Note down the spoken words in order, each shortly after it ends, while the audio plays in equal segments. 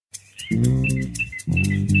Good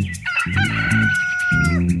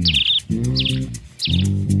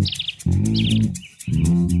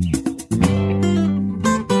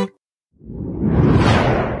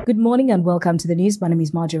morning and welcome to the news. My name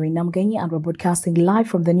is Marjorie Namgenyi and we're broadcasting live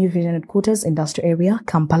from the New Vision Headquarters, Industrial Area,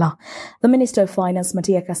 Kampala. The Minister of Finance,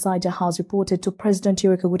 Matia Kasaija, has reported to President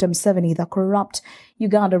Yoweri Kaguta Museveni that corrupt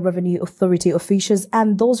Uganda Revenue Authority officials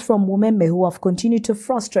and those from Umeme who have continued to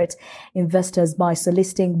frustrate investors by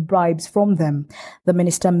soliciting bribes from them. The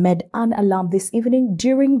minister made an alarm this evening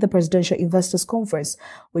during the Presidential Investors Conference,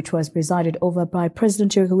 which was presided over by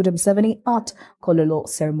President Yoweri Kaguta Museveni at Kololo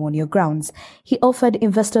Ceremonial Grounds. He offered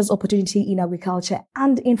investors opportunity in agriculture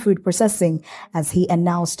and in food processing as he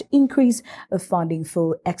announced increase of funding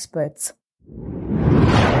for experts.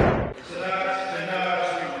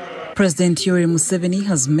 President Yoweri Museveni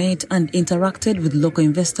has met and interacted with local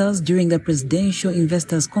investors during the Presidential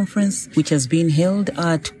Investors Conference, which has been held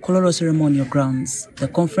at Kololo Ceremonial Grounds. The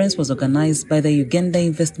conference was organized by the Uganda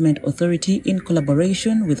Investment Authority in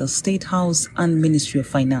collaboration with the State House and Ministry of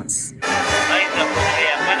Finance.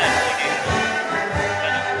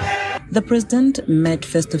 The president met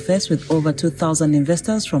face-to-face with over 2,000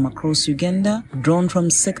 investors from across Uganda, drawn from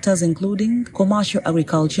sectors including commercial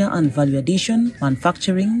agriculture and value addition,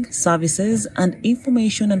 manufacturing, services, and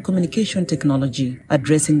information and communication technology.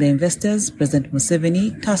 Addressing the investors, President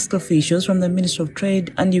Museveni tasked officials from the Ministry of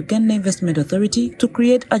Trade and Uganda Investment Authority to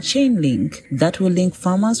create a chain link that will link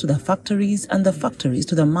farmers to the factories and the factories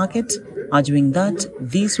to the market, arguing that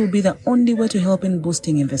this will be the only way to help in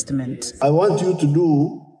boosting investment. I want you to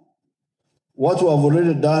do what we have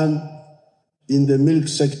already done in the milk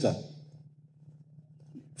sector.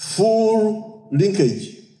 Full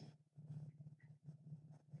linkage.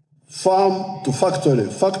 Farm to factory,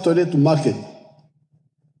 factory to market.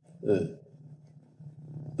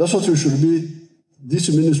 That's what we should be,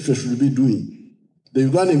 this ministry should be doing. The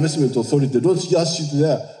Uganda Investment Authority, don't just sit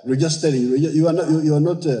there registering. You are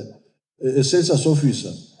not a census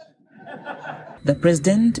officer. The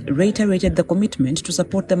president reiterated the commitment to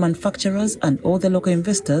support the manufacturers and all the local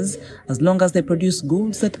investors as long as they produce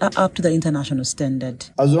goods that are up to the international standard.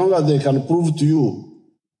 As long as they can prove to you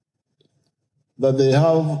that they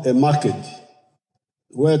have a market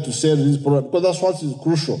where to sell this product, because that's what is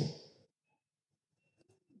crucial.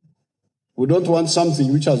 We don't want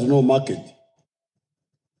something which has no market.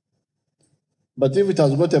 But if it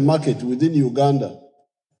has got a market within Uganda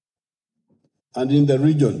and in the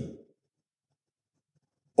region,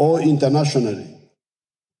 or internationally,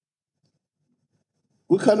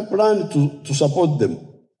 we can plan to support them.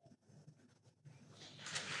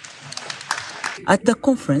 At the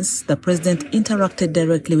conference, the president interacted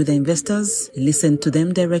directly with the investors, listened to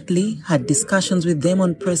them directly, had discussions with them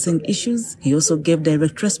on pressing issues. He also gave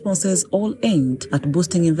direct responses, all aimed at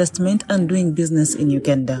boosting investment and doing business in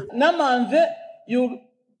Uganda. Namanve, you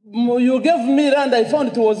gave me land, I found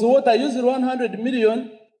it was water. I used 100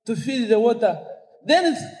 million to feed the water.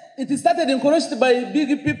 Then it started encouraged by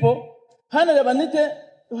big people. Hana Labanite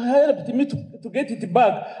helped me to get it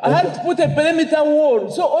back. I had to put a perimeter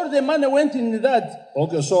wall, so all the money went in that.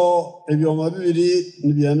 Okay, so if you're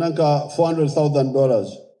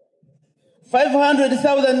 $400,000.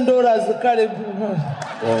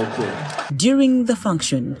 $500,000. Okay. During the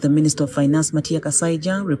function, the Minister of Finance, Matia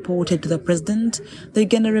Kasaija, reported to the President, the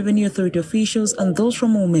Uganda Revenue Authority officials and those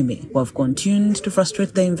from Umeme who have continued to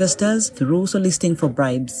frustrate the investors through soliciting for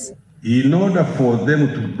bribes. In order for them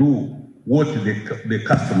to do what the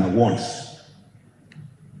customer wants,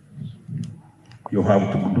 you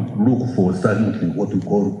have to look for something what we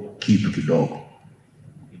call kitu kidogo.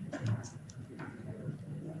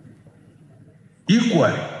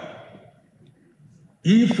 Equally,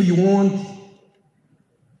 if you want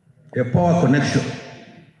a power connection,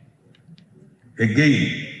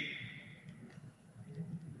 again,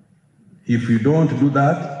 if you don't do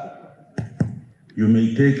that, you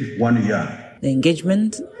may take 1 year. The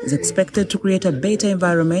engagement is expected to create a better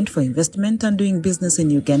environment for investment and doing business in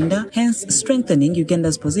Uganda, hence strengthening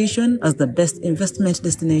Uganda's position as the best investment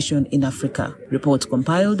destination in Africa. Report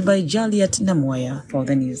compiled by Jaliat Namoya for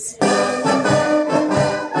the news.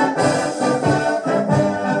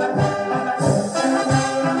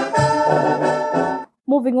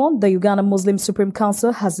 Moving on, the Uganda Muslim Supreme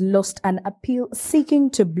Council has lost an appeal seeking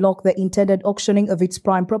to block the intended auctioning of its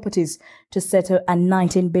prime properties to settle a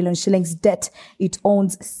 19 billion shillings debt it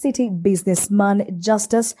owns city businessman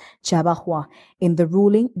Justice Chabahwa. In the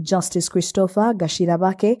ruling, Justice Christopher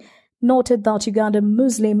Gashirabake noted that Uganda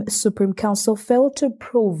Muslim Supreme Council failed to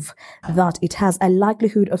prove that it has a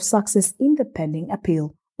likelihood of success in the pending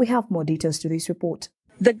appeal. We have more details to this report.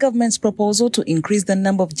 The government's proposal to increase the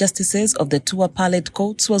number of justices of the two appellate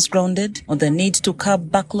courts was grounded on the need to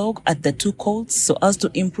curb backlog at the two courts so as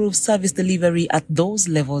to improve service delivery at those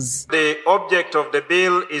levels. The object of the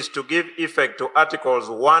bill is to give effect to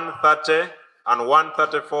Articles 130 and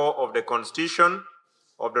 134 of the Constitution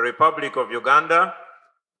of the Republic of Uganda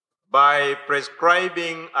by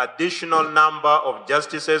prescribing additional number of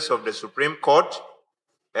justices of the Supreme Court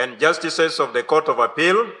and justices of the Court of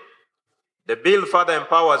Appeal. The bill further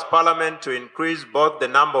empowers Parliament to increase both the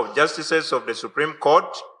number of justices of the Supreme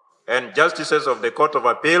Court and justices of the Court of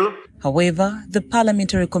Appeal. However, the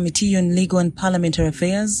Parliamentary Committee on Legal and Parliamentary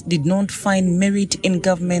Affairs did not find merit in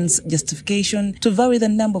government's justification to vary the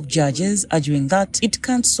number of judges, arguing that it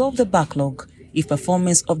can't solve the backlog if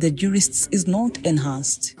performance of the jurists is not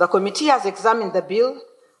enhanced. The committee has examined the bill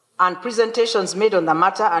and presentations made on the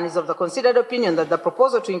matter and is of the considered opinion that the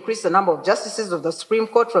proposal to increase the number of justices of the Supreme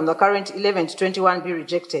Court from the current 11 to 21 be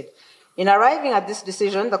rejected. In arriving at this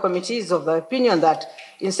decision, the committee is of the opinion that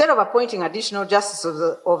instead of appointing additional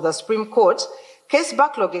justices of the Supreme Court, case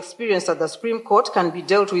backlog experienced at the Supreme Court can be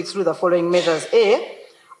dealt with through the following measures. A,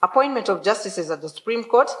 appointment of justices at the Supreme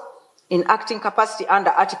Court in acting capacity under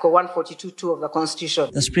Article 142(2) of the Constitution.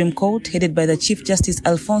 The Supreme Court, headed by the Chief Justice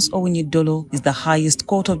Alphonse Owiny-Dollo, is the highest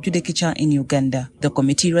court of judicature in Uganda. The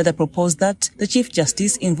committee rather proposed that the Chief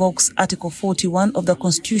Justice invokes Article 41 of the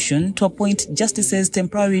Constitution to appoint justices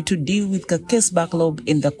temporarily to deal with the case backlog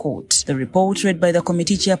in the court. The report, read by the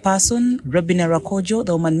committee chairperson, Robina Rakojo,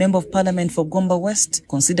 the woman member of Parliament for Gomba West,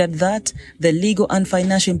 considered that the legal and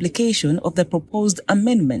financial implication of the proposed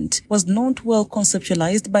amendment was not well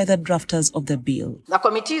conceptualized by the drafters of the bill. The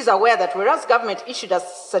committee is aware that whereas government issued a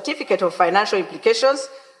certificate of financial implications,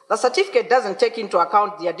 the certificate doesn't take into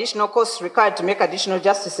account the additional costs required to make additional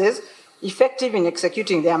justices effective in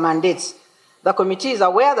executing their mandates. The committee is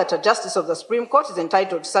aware that a justice of the Supreme Court is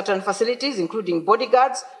entitled to certain facilities, including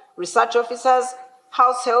bodyguards, research officers,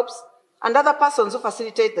 house helps, and other persons who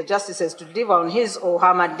facilitate the justices to deliver on his or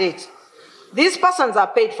her mandate. These persons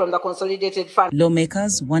are paid from the consolidated fund.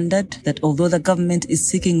 Lawmakers wondered that although the government is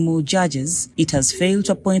seeking more judges, it has failed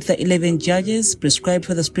to appoint the 11 judges prescribed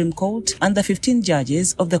for the Supreme Court and the 15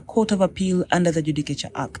 judges of the Court of Appeal under the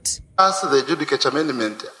Judicature Act. As the Judicature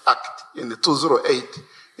Amendment Act in 2008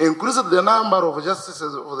 increased the number of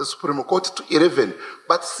justices of the Supreme Court to 11,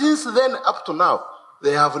 but since then up to now,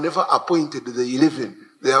 they have never appointed the 11.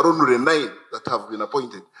 There are only 9 that have been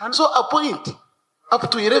appointed. So appoint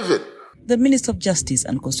up to 11. The Minister of Justice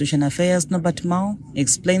and Constitutional Affairs, Norbert Mao,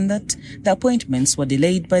 explained that the appointments were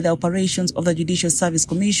delayed by the operations of the Judicial Service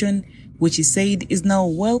Commission, which he said is now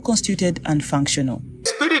well constituted and functional. The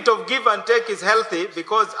spirit of give and take is healthy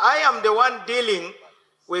because I am the one dealing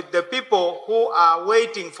with the people who are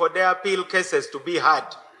waiting for their appeal cases to be heard.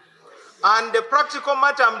 And the practical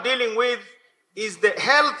matter I'm dealing with is the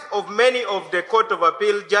health of many of the Court of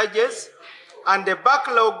Appeal judges and the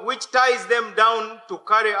backlog which ties them down to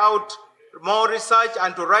carry out more research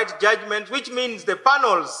and to write judgments, which means the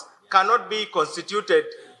panels cannot be constituted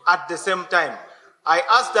at the same time. I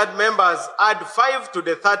ask that members add 5 to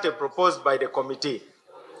the 30 proposed by the committee.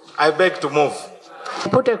 I beg to move. I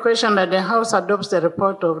put a question that the House adopts the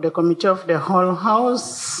report of the Committee of the Whole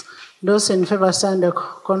House. Those in favor stand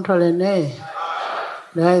contrary nay.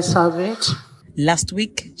 The ayes have it. Last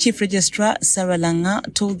week, Chief Registrar Sarah Langa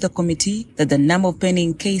told the committee that the number of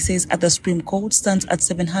pending cases at the Supreme Court stands at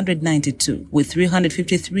 792, with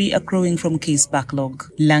 353 accruing from case backlog.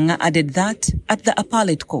 Langa added that at the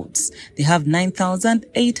appellate courts, they have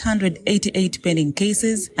 9,888 pending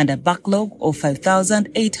cases and a backlog of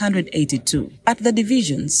 5,882. At the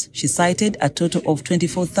divisions, she cited a total of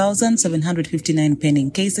 24,759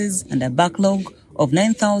 pending cases and a backlog of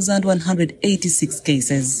 9,186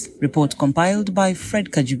 cases. Report compiled by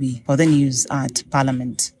Fred Kajubi for the news at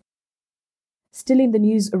Parliament. Still in the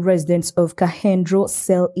news, residents of Kahendro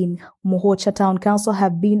Cell in Mohocha Town Council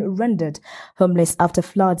have been rendered homeless after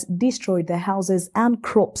floods destroyed their houses and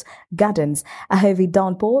crops gardens. A heavy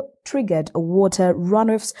downpour triggered water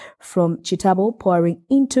runoffs from Chitabo pouring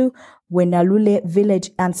into Wenalule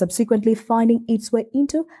village and subsequently finding its way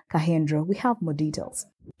into Kahendro. We have more details.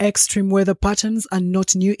 Extreme weather patterns are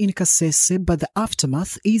not new in Kasese, but the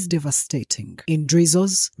aftermath is devastating. In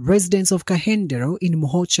Drizzles, residents of Kahendro in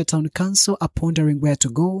Mohocha Town Council are pondering where to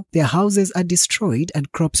go. Their houses are destroyed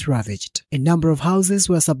and crops ravaged. A number of houses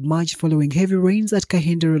were submerged following heavy rains at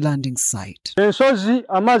Kahendro landing site.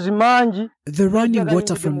 The running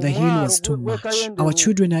water from the hill was too much. Our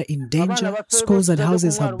children are in danger. Schools and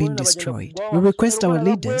houses have been destroyed. We request our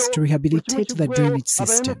leaders to rehabilitate the drainage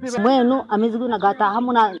system.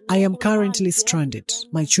 I am currently stranded.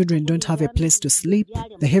 My children don't have a place to sleep.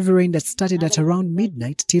 The heavy rain that started at around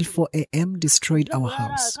midnight till 4 a.m. destroyed our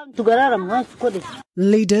house.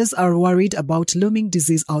 Leaders are worried about looming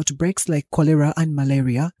disease outbreaks like cholera and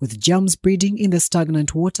malaria, with germs breeding in the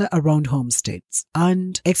stagnant water around homesteads.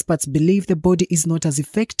 And experts believe the body is not as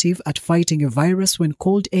effective at fighting a virus when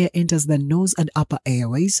cold air enters the nose and upper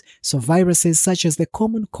airways, so viruses such as the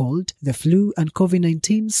common cold, the flu, and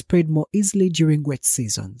COVID-19 spread more easily during wet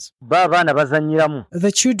seasons.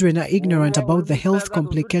 The children are ignorant about the health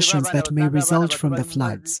complications that may result from the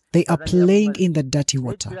floods. They are playing in the dirty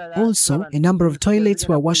water. Also, a number of toilets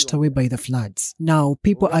were washed away by the floods. Now,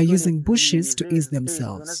 people are using bushes to ease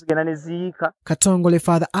themselves. Katongole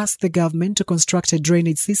further asked the government to construct a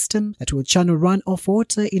drainage system that will channel runoff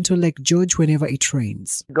water into Lake George whenever it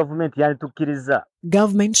rains.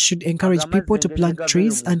 Government should encourage people to plant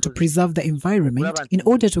trees and to preserve the environment in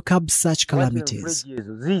order to curb such calamities.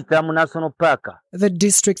 The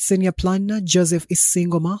district senior planner, Joseph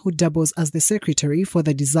Isingoma, who doubles as the secretary for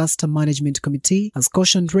the Disaster Management Committee, has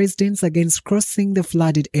cautioned residents against crossing the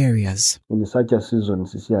flooded areas. In such a season,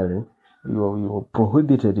 sincerely, you are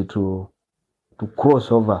prohibited to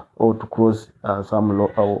cross over or to cross some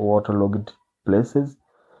waterlogged places.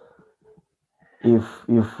 If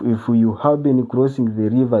you have been crossing the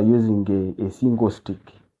river using a single stick,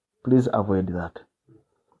 please avoid that.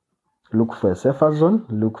 Look for a safer zone,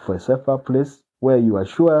 look for a safer place where you are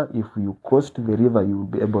sure if you crossed the river, you will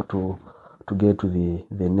be able to get to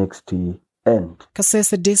the next end.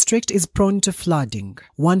 Kasese district is prone to flooding.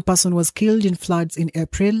 1 person was killed in floods in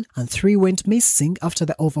April and 3 went missing after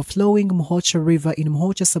the overflowing Mhocha River in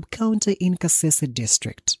Mhocha sub-county in Kasese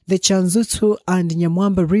district. The Chanzutu and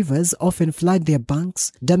Nyamwamba rivers often flood their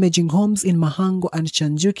banks, damaging homes in Mahango and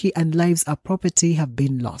Chanjuki, and lives and property have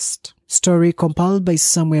been lost. Story compiled by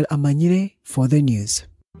Samuel Amanyire for the news.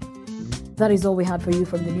 That is all we had for you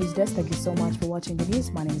from the news desk. Thank you so much for watching the news.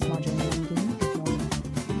 My name is Marjorie.